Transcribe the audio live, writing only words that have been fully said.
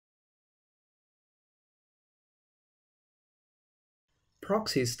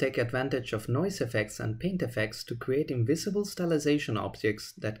proxies take advantage of noise effects and paint effects to create invisible stylization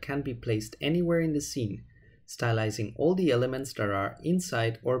objects that can be placed anywhere in the scene, stylizing all the elements that are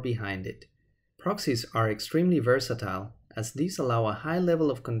inside or behind it. Proxies are extremely versatile, as these allow a high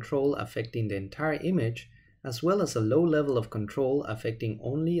level of control affecting the entire image, as well as a low level of control affecting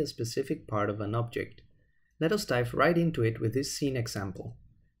only a specific part of an object. Let us dive right into it with this scene example.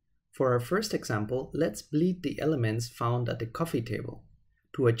 For our first example, let's bleed the elements found at the coffee table.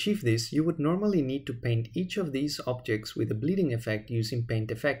 To achieve this, you would normally need to paint each of these objects with a bleeding effect using paint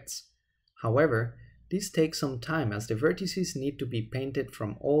effects. However, this takes some time as the vertices need to be painted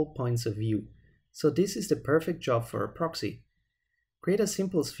from all points of view, so this is the perfect job for a proxy. Create a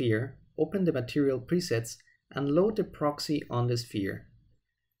simple sphere, open the material presets, and load the proxy on the sphere.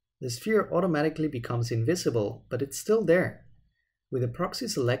 The sphere automatically becomes invisible, but it's still there. With the proxy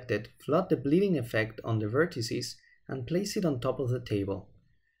selected, flood the bleeding effect on the vertices and place it on top of the table.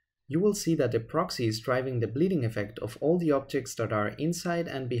 You will see that the proxy is driving the bleeding effect of all the objects that are inside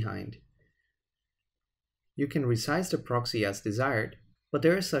and behind. You can resize the proxy as desired, but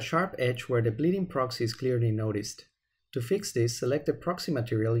there is a sharp edge where the bleeding proxy is clearly noticed. To fix this, select the proxy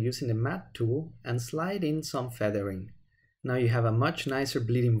material using the matte tool and slide in some feathering. Now you have a much nicer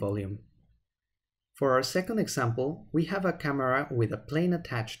bleeding volume. For our second example, we have a camera with a plane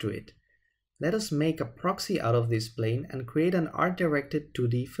attached to it. Let us make a proxy out of this plane and create an art-directed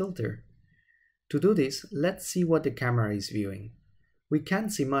 2D filter. To do this, let's see what the camera is viewing. We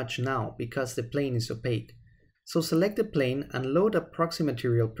can't see much now because the plane is opaque. So select the plane and load a proxy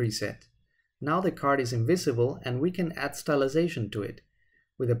material preset. Now the card is invisible and we can add stylization to it.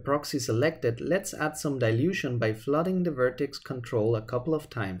 With the proxy selected, let's add some dilution by flooding the vertex control a couple of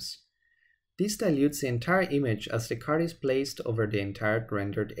times. This dilutes the entire image as the card is placed over the entire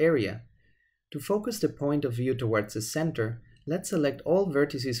rendered area. To focus the point of view towards the center, let's select all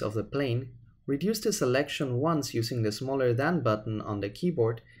vertices of the plane, reduce the selection once using the smaller than button on the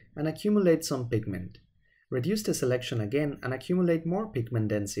keyboard, and accumulate some pigment. Reduce the selection again and accumulate more pigment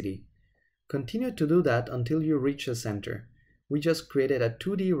density. Continue to do that until you reach the center. We just created a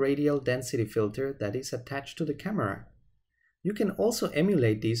 2D radial density filter that is attached to the camera. You can also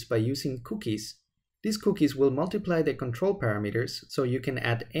emulate this by using cookies. These cookies will multiply the control parameters so you can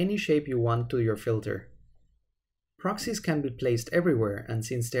add any shape you want to your filter. Proxies can be placed everywhere, and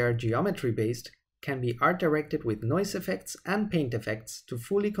since they are geometry based, can be art directed with noise effects and paint effects to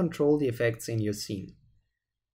fully control the effects in your scene.